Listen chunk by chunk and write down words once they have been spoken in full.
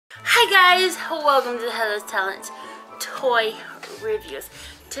Hi guys, welcome to Heather's Talents Toy Reviews.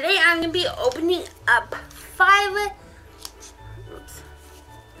 Today I'm going to be opening up five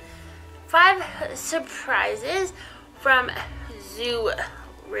surprises from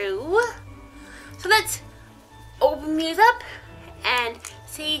Zuru. So let's open these up and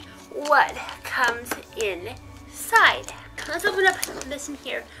see what comes inside. Let's open up this in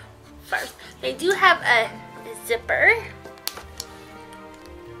here first. They do have a zipper.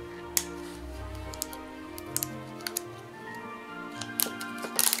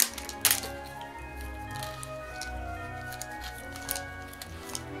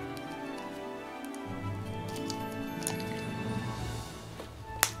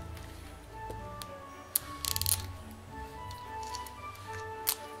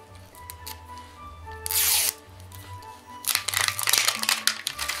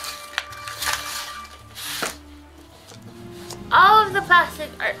 All of the plastic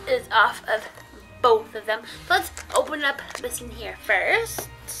is off of both of them. So let's open up this in here first.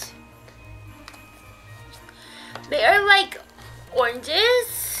 They are like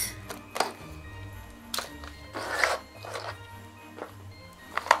oranges.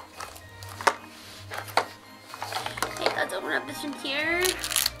 Okay, let's open up this in here.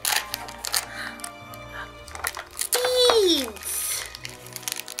 Beads.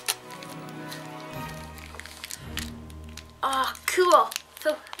 Oh, cool.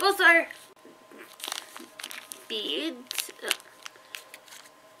 So those are beads.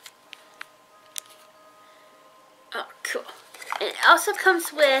 Oh, cool. And it also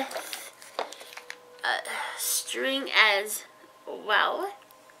comes with a string as well.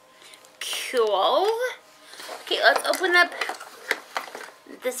 Cool. Okay, let's open up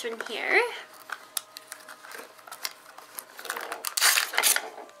this one here.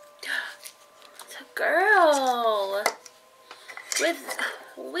 It's a girl with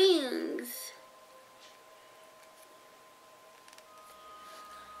wings.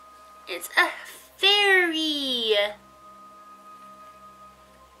 It's a fairy.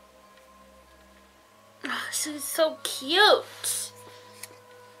 Oh, she's so cute.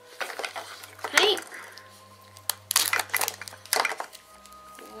 Okay.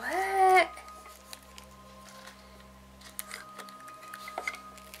 What?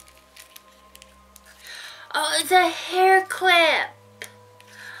 Oh, it's a hair clip.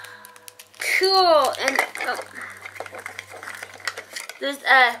 Cool. And there's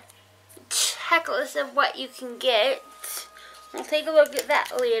a checklist of what you can get. We'll take a look at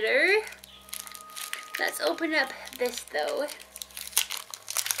that later. Let's open up this though.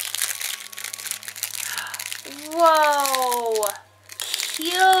 Whoa.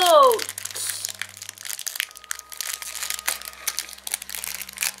 Cute.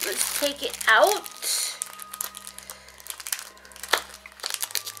 Let's take it out.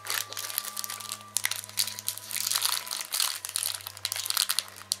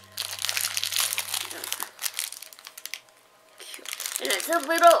 And it's a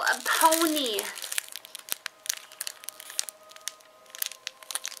little pony.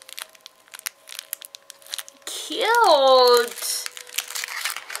 Cute.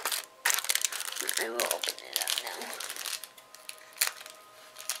 I will open it up now.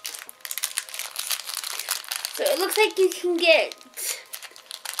 So it looks like you can get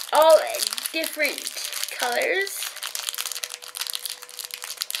all different colors.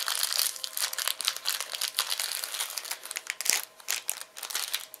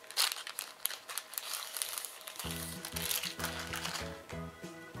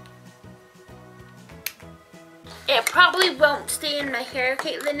 It probably won't stay in my hair.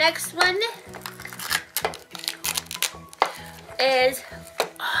 Okay, the next one is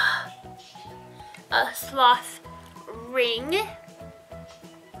a sloth ring.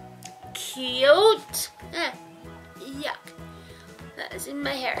 Cute. Yuck. That is in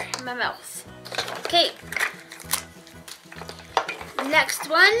my hair, in my mouth. Okay. Next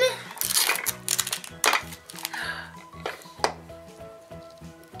one.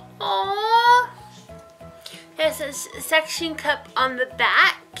 Aww. There's a suction cup on the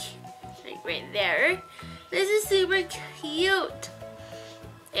back, like right there. This is super cute.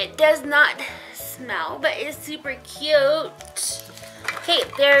 It does not smell, but it's super cute. Okay,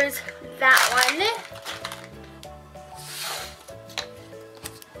 there's that one.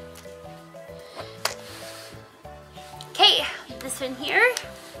 Okay, this one here.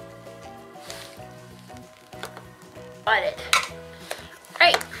 Got it.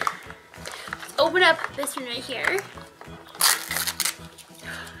 Alright. Open up this one right here.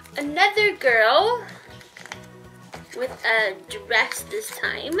 Another girl with a dress this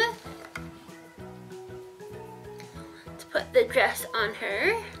time. Let's put the dress on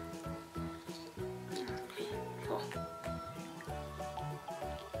her.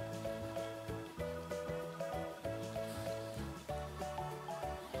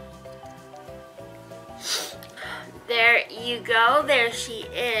 you go. There she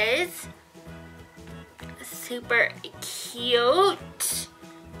is. Super cute.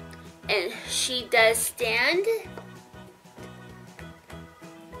 And she does stand.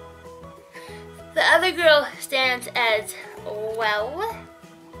 The other girl stands as well.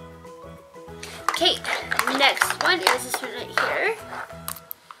 Okay, next one is this one right here.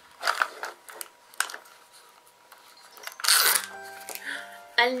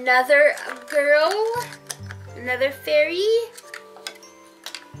 Another girl, another fairy.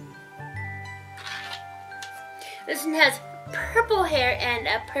 This one has purple hair and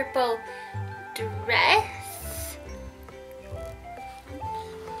a purple dress.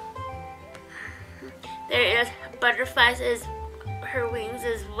 There is butterflies as her wings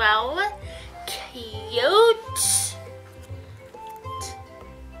as well. Cute.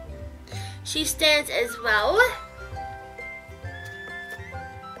 She stands as well.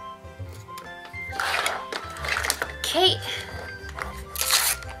 Okay.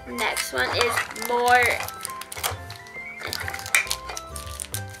 Next one is more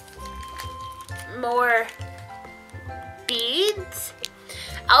beads.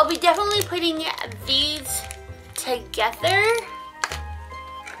 I'll be definitely putting these together.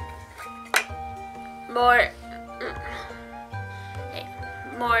 More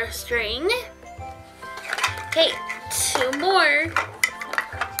string. Okay, two more.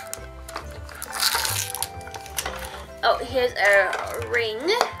 Oh, here's a ring.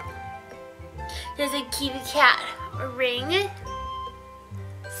 Here's a kitty cat ring.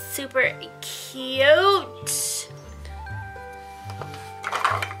 Super cute.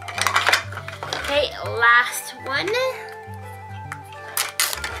 Okay, last one.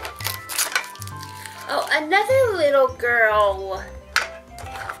 Oh, another little girl.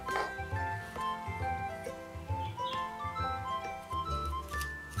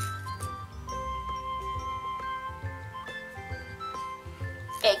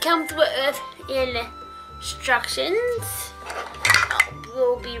 It comes with instructions.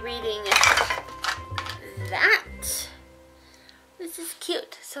 We'll be reading that. This is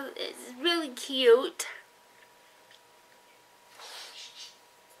cute. So it's really cute.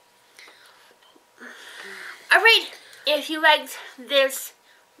 Alright, if you liked this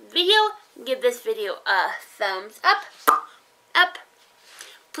video, give this video a thumbs up.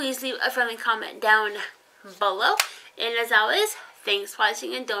 Please leave a friendly comment down below. And as always, thanks for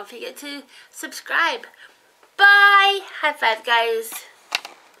watching and don't forget to subscribe. Bye! High five, guys.